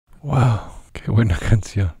Wow, qué buena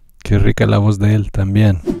canción. Qué rica la voz de él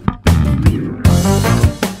también.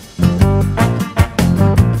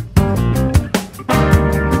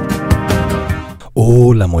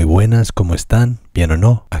 Hola, muy buenas, ¿cómo están? ¿Bien o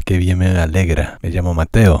no? ¿A qué bien me alegra? Me llamo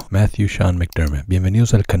Matthew Sean McDermott.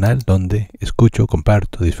 Bienvenidos al canal donde escucho,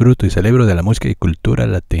 comparto, disfruto y celebro de la música y cultura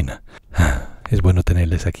latina. Es bueno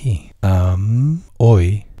tenerles aquí.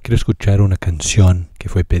 Hoy quiero escuchar una canción que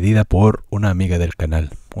fue pedida por una amiga del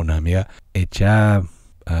canal. Una amiga hecha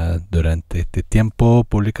durante este tiempo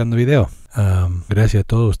publicando video. Gracias a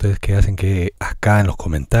todos ustedes que hacen que acá en los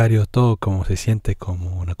comentarios todo como se siente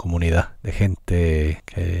como una comunidad de gente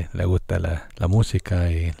que le gusta la música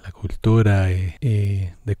y la cultura y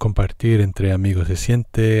de compartir entre amigos. Se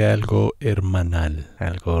siente algo hermanal,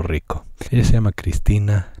 algo rico. Ella se llama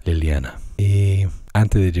Cristina Liliana y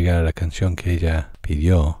antes de llegar a la canción que ella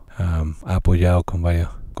pidió, ha apoyado con varios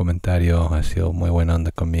comentarios, ha sido muy buena onda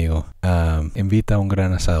conmigo. Invita a un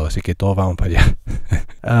gran asado, así que todos vamos para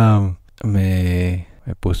allá. Me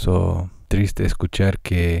puso triste escuchar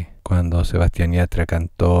que cuando Sebastián Yatra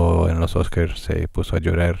cantó en los Oscars se puso a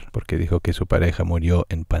llorar porque dijo que su pareja murió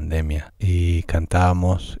en pandemia. Y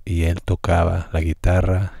cantábamos y él tocaba la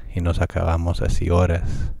guitarra y nos acabamos así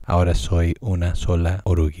horas. Ahora soy una sola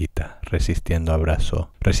oruguita resistiendo.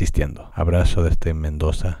 Abrazo desde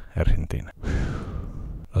Mendoza, Argentina.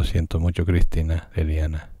 Lo siento mucho, Cristina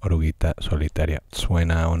Liliana, oruguita solitaria.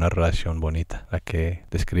 Suena a una relación bonita, la que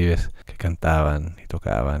describes, que cantaban y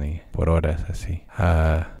tocaban y por horas así.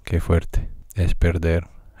 Qué fuerte es perder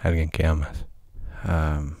a alguien que amas.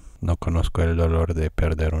 No conozco el dolor de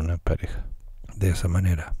perder una pareja de esa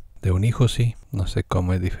manera. De un hijo sí, no sé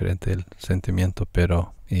cómo es diferente el sentimiento,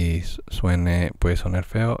 pero puede sonar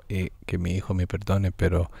feo y que mi hijo me perdone,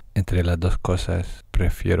 pero entre las dos cosas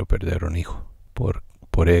prefiero perder un hijo.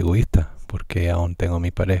 Por egoísta, porque aún tengo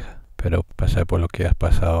mi pareja, pero pasar por lo que has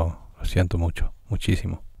pasado, lo siento mucho,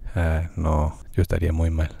 muchísimo. No, yo estaría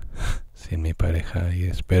muy mal sin mi pareja y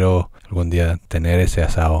espero algún día tener ese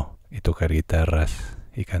asado y tocar guitarras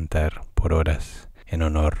y cantar por horas en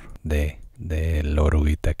honor de la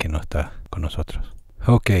oruguita que no está con nosotros.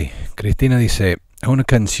 Ok, Cristina dice, una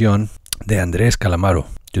canción de Andrés Calamaro.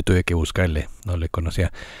 Yo tuve que buscarle, no le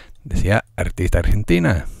conocía. Decía artista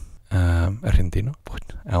argentina. Argentino,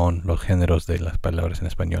 aún los géneros de las palabras en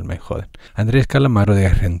español me joden. Andrés Calamaro de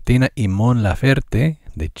Argentina y Mon Laferte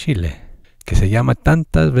de Chile, que se llama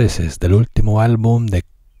Tantas Veces, del último álbum de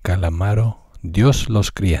Calamaro, Dios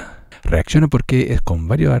los cría. Reacciona porque es con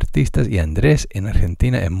varios artistas y Andrés en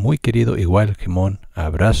Argentina es muy querido igual que Mon.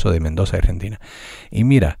 Abrazo de Mendoza, Argentina. Y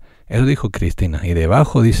mira, eso dijo Cristina y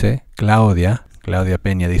debajo dice Claudia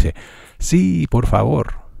Peña dice, sí, por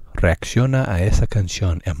favor. Reacciona a esa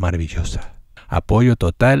canción, es maravillosa. Apoyo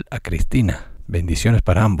total a Cristina. Bendiciones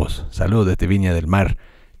para ambos. Saludos desde Viña del Mar,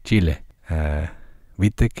 Chile.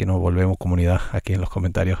 Viste que nos volvemos comunidad aquí en los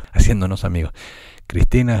comentarios, haciéndonos amigos.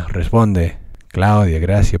 Cristina responde, Claudia,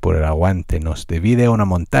 gracias por el aguante. Nos divide una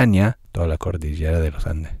montaña, toda la cordillera de los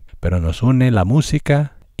Andes, pero nos une la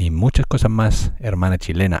música y muchas cosas más. Hermana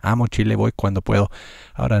chilena, amo Chile, voy cuando puedo.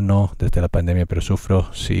 Ahora no, desde la pandemia, pero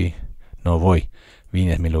sufro si no voy.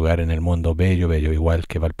 Viña es mi lugar en el mundo, bello, igual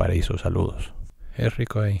que Valparaíso, saludos. Es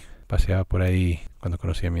rico ahí, paseaba por ahí cuando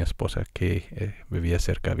conocí a mi esposa que vivía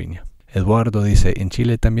cerca de Viña. Eduardo dice, en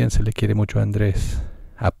Chile también se le quiere mucho a Andrés.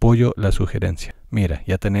 Apoyo la sugerencia. Mira,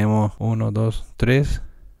 ya tenemos 1, 2, 3,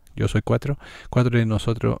 yo soy 4. 4 de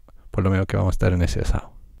nosotros, por lo menos que vamos a estar en ese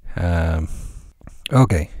asado.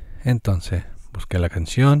 Ok, entonces, busqué la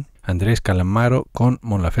canción. Andrés Calamaro con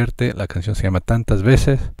Mon Laferte. La canción se llama Tantas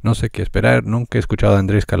Veces. No sé qué esperar. Nunca he escuchado a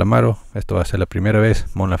Andrés Calamaro. Esto va a ser la primera vez.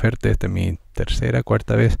 Mon Laferte, esta es mi tercera,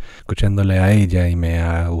 cuarta vez escuchándole a ella y me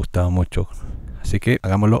ha gustado mucho. Así que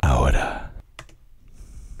hagámoslo ahora.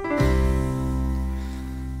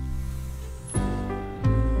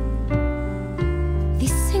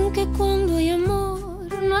 Dicen que cuando hay amor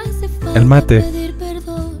no hace falta el mate. Pedir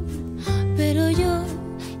perdón, pero yo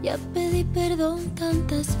ya pedí perdón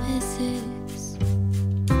tantas veces.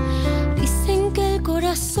 Dicen que el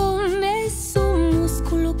corazón es un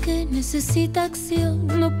músculo que necesita acción.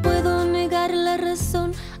 No puedo negar la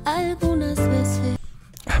razón algunas veces.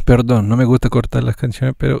 Perdón, no me gusta cortar las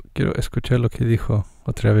canciones, pero quiero escuchar lo que dijo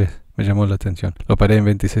otra vez. Me llamó la atención. Lo paré en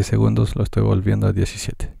 26 segundos, lo estoy volviendo a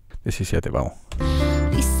 17. 17, vamos.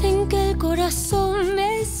 Dicen que el corazón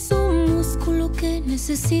es un músculo que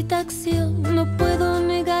necesita acción. No puedo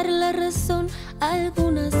negar la razón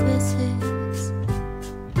algunas veces.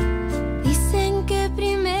 Dicen que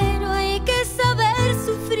primero hay que saber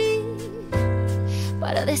sufrir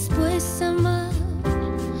para después amar,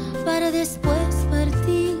 para después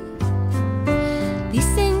partir.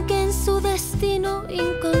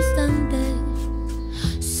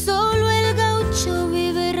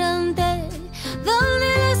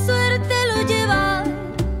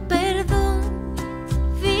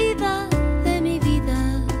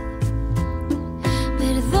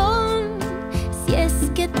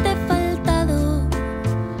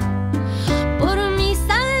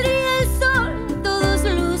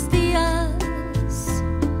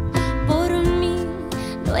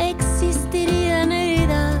 existirían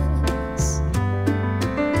heridas.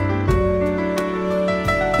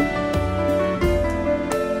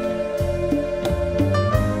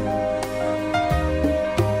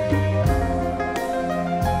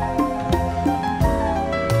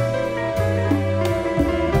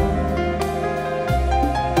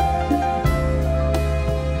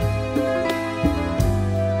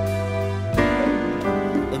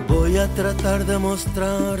 Voy a tratar de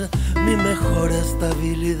mostrar mi mejor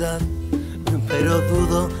estabilidad, pero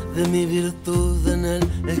dudo de mi virtud en el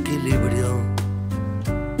equilibrio.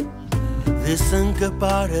 Dicen que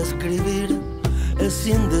para escribir es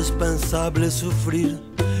indispensable sufrir,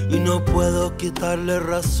 y no puedo quitarle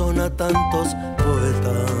razón a tantos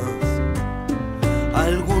poetas.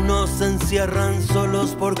 Algunos se encierran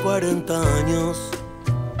solos por 40 años.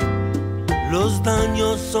 Los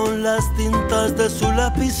daños son las tintas de su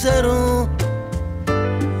lapicero.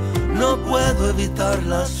 No puedo evitar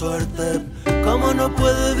la suerte, como no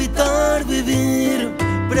puedo evitar vivir.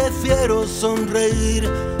 Prefiero sonreír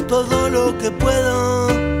todo lo que pueda.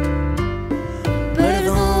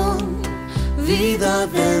 Perdón, vida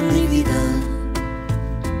de mi vida.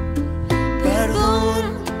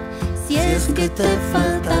 Perdón, si es que te he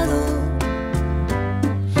faltado.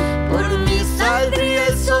 Por mí saldría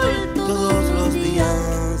el sol todos los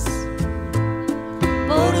días.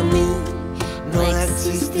 Por mí no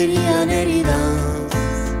existirían heridas.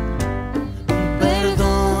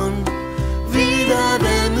 Perdón, vida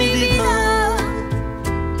de mi vida.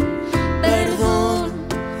 Perdón,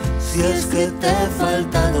 si es que te he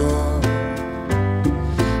faltado.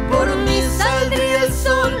 Por mí saldría el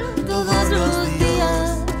sol todos los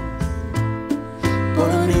días.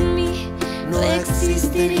 Por mí no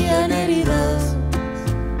existirían heridas.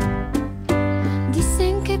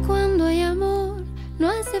 Dicen que cuando hay amor no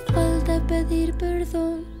hace falta pedir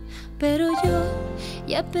perdón, pero yo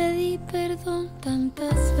ya pedí perdón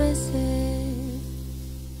tantas veces.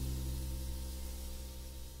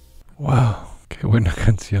 Wow, qué buena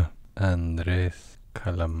canción. Andrés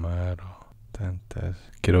Calamaro, tantas.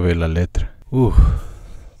 Quiero ver la letra.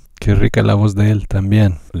 Qué rica la voz de él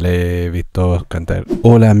también. Le evitó cantar.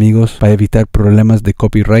 Hola amigos, para evitar problemas de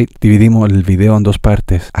copyright dividimos el video en dos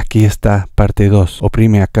partes. Aquí está parte 2.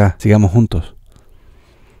 Oprime acá, sigamos juntos.